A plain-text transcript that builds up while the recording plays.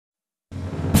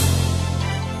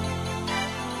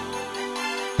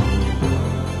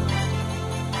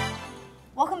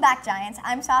Welcome back, Giants.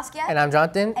 I'm Saskia. And I'm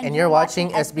Jonathan, and you're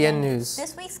watching SBN News.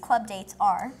 This week's club dates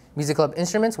are Music Club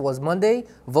Instruments was Monday,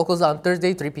 Vocals on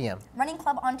Thursday, 3 p.m. Running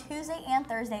Club on Tuesday and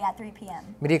Thursday at 3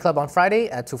 p.m. Media Club on Friday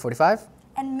at 2:45.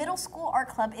 And Middle School Art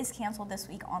Club is canceled this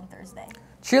week on Thursday.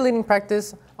 Cheerleading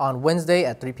practice on Wednesday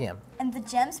at 3 p.m. And the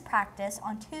GEMS practice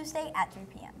on Tuesday at 3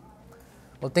 p.m.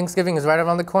 Well, Thanksgiving is right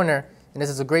around the corner, and this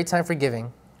is a great time for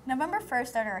giving. November 1st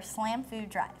started our Slam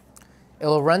Food Drive. It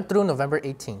will run through November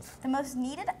 18th. The most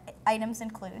needed items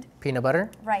include Peanut butter,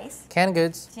 rice, canned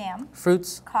goods, jam,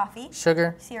 fruits, coffee,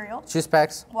 sugar, cereal, juice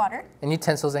packs, water, and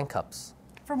utensils and cups.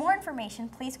 For more information,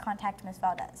 please contact Ms.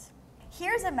 Valdez.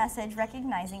 Here's a message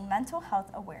recognizing mental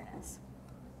health awareness.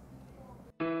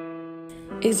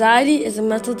 Anxiety is a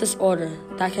mental disorder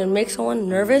that can make someone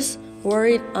nervous,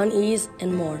 worried, uneasy,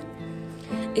 and more.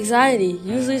 Anxiety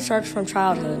usually starts from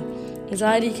childhood.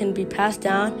 Anxiety can be passed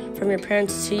down from your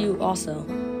parents to you also.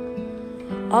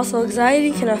 Also,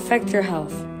 anxiety can affect your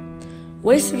health.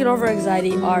 Ways to get over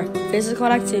anxiety are physical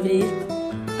activity,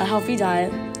 a healthy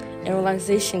diet, and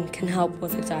relaxation can help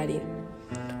with anxiety.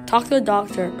 Talk to a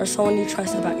doctor or someone you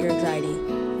trust about your anxiety.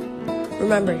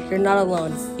 Remember, you're not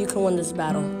alone. You can win this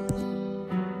battle.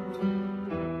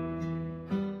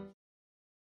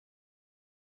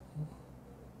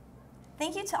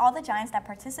 Thank you to all the Giants that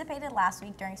participated last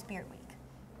week during Spirit Week.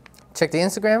 Check the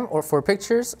Instagram or for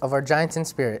pictures of our Giants in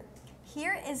spirit.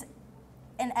 Here is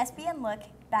an SBN look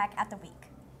back at the week.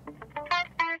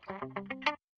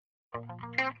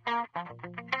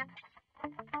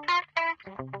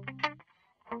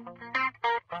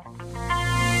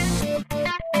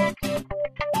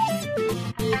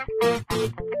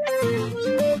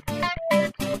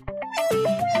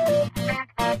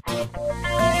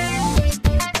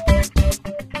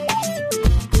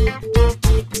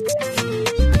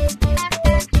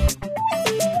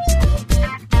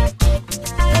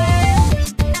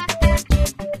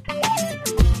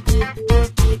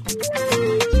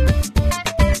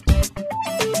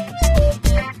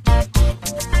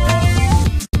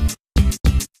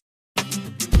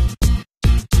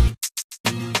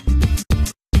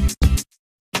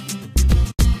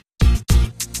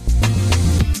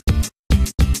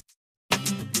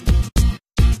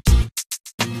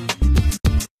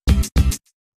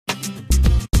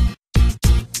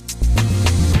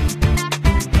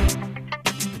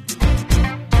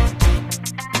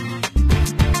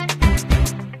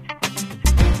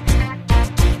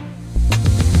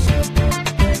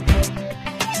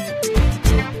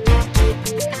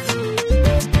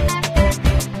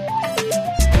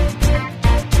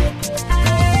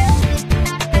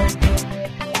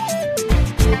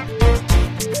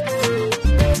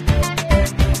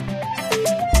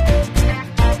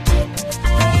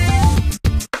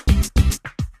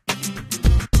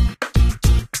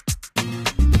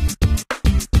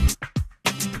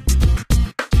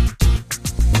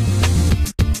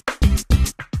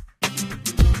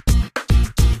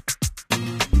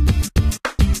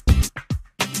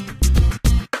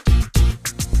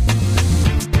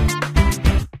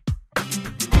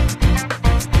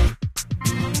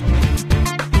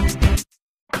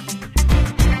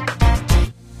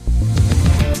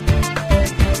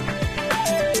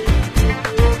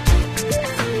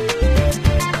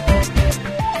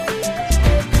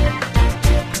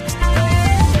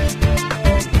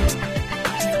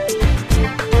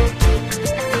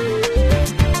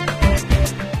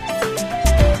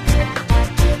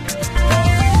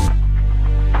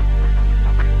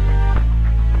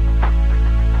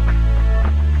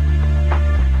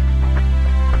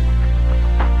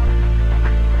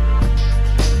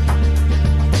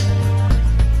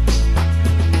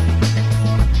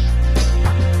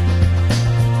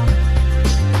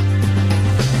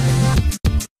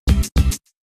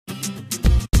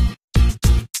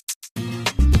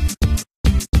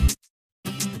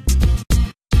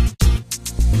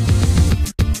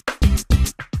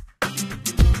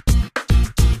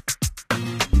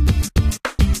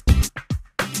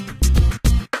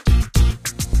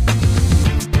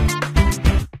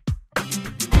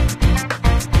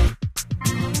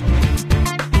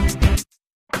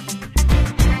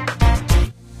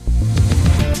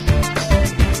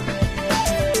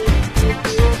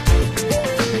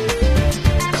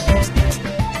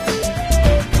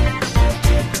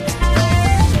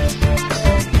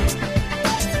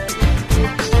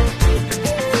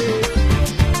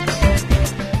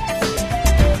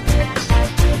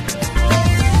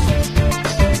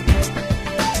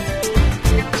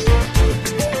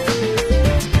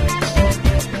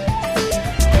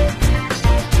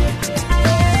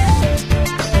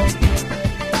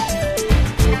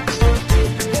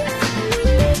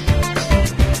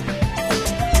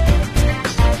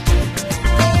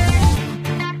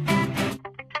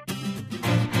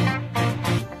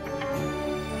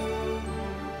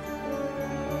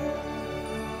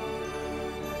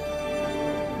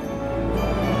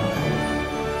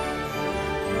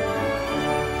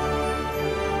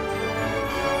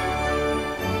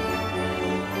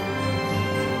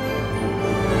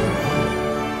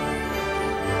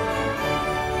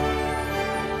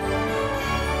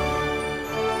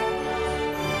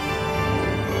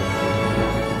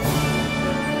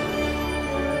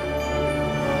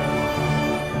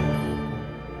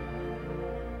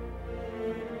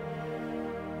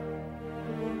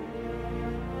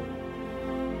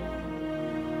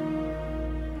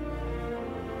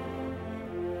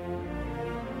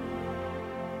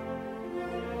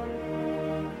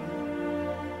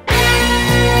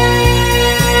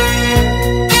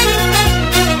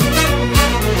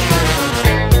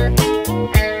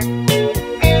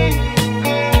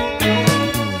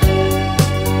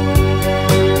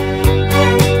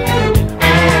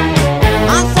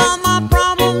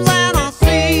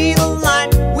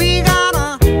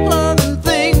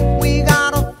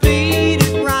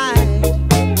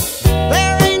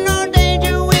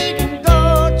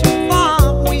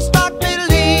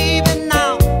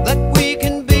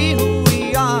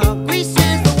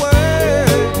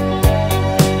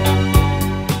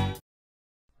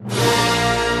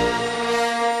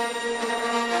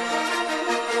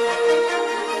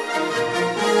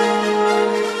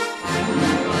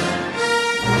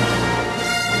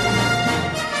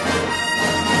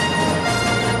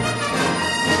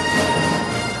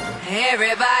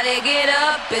 Everybody get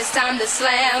up, it's time to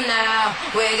slam now.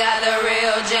 We got the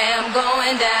real jam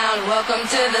going down. Welcome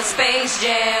to the Space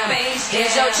Jam.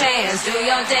 Here's your chance, do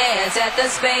your dance at the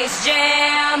Space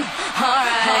Jam.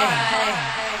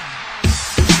 Alright.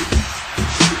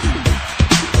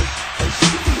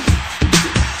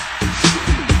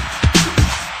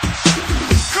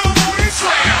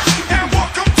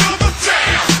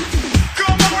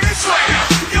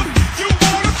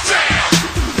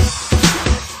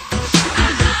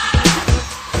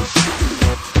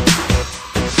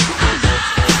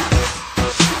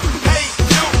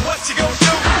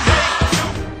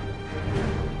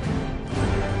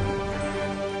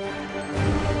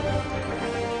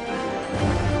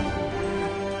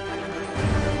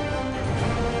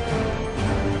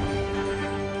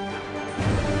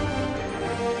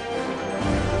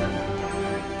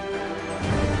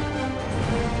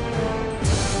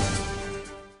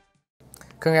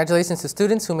 Congratulations to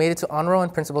students who made it to Honor Roll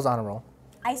and Principal's Honor Roll.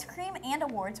 Ice cream and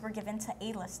awards were given to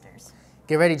A-listers.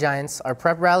 Get ready, Giants. Our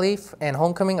prep rally and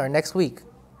homecoming are next week.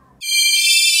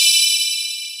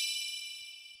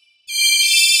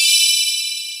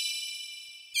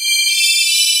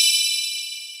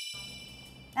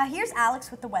 Now here's Alex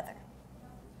with the weather.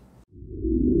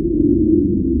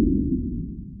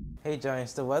 Hey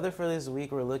Giants, the weather for this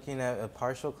week, we're looking at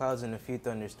partial clouds and a few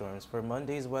thunderstorms. For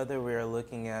Monday's weather, we are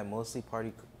looking at mostly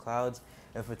partly clouds,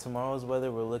 and for tomorrow's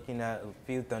weather, we're looking at a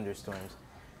few thunderstorms.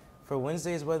 For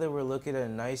Wednesday's weather, we're looking at a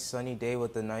nice sunny day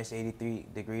with a nice 83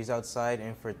 degrees outside,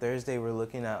 and for Thursday, we're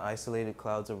looking at isolated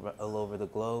clouds all over the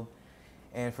globe.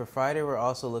 And for Friday, we're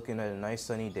also looking at a nice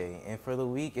sunny day. And for the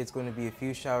week, it's going to be a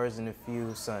few showers and a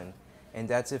few sun. And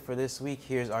that's it for this week.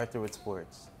 Here's Arthur with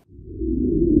sports.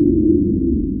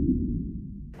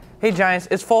 Hey Giants,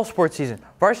 it's fall sports season.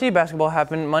 Varsity basketball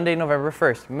happened Monday, November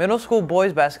 1st. Middle school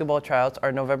boys basketball tryouts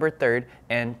are November 3rd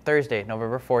and Thursday,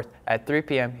 November 4th at 3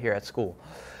 p.m. here at school.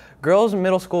 Girls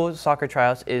middle school soccer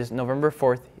tryouts is November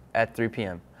 4th at 3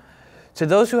 p.m. To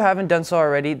those who haven't done so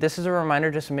already, this is a reminder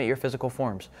to submit your physical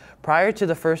forms prior to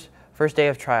the first day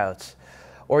of tryouts,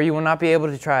 or you will not be able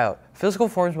to try out. Physical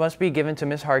forms must be given to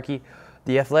Ms. Harkey,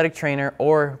 the athletic trainer,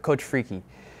 or Coach Freaky.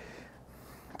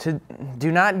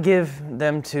 Do not give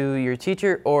them to your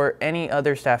teacher or any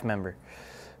other staff member.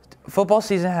 Football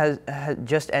season has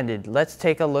just ended. Let's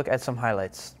take a look at some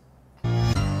highlights.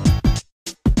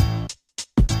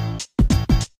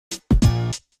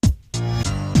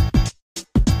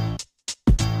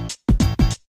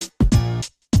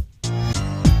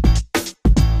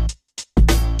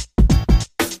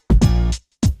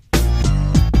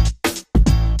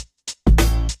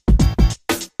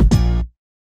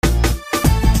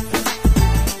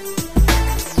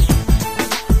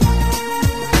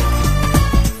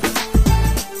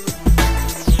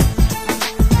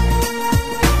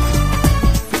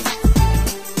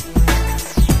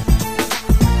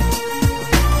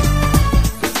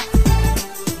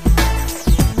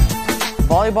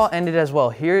 Volleyball ended as well.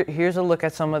 Here's a look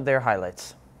at some of their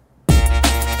highlights.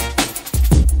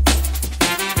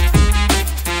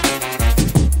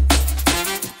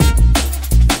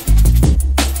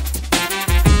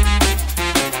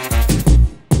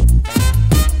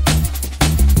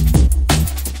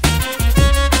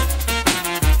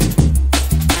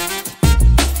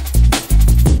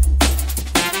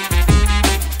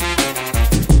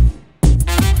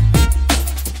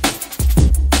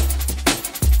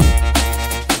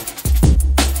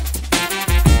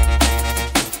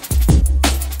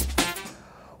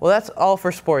 Well, that's all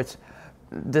for sports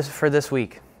for this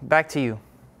week. Back to you.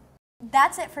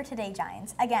 That's it for today,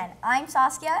 Giants. Again, I'm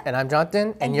Saskia. And I'm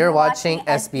Jonathan, and you're watching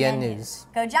SBN News.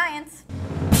 Go Giants!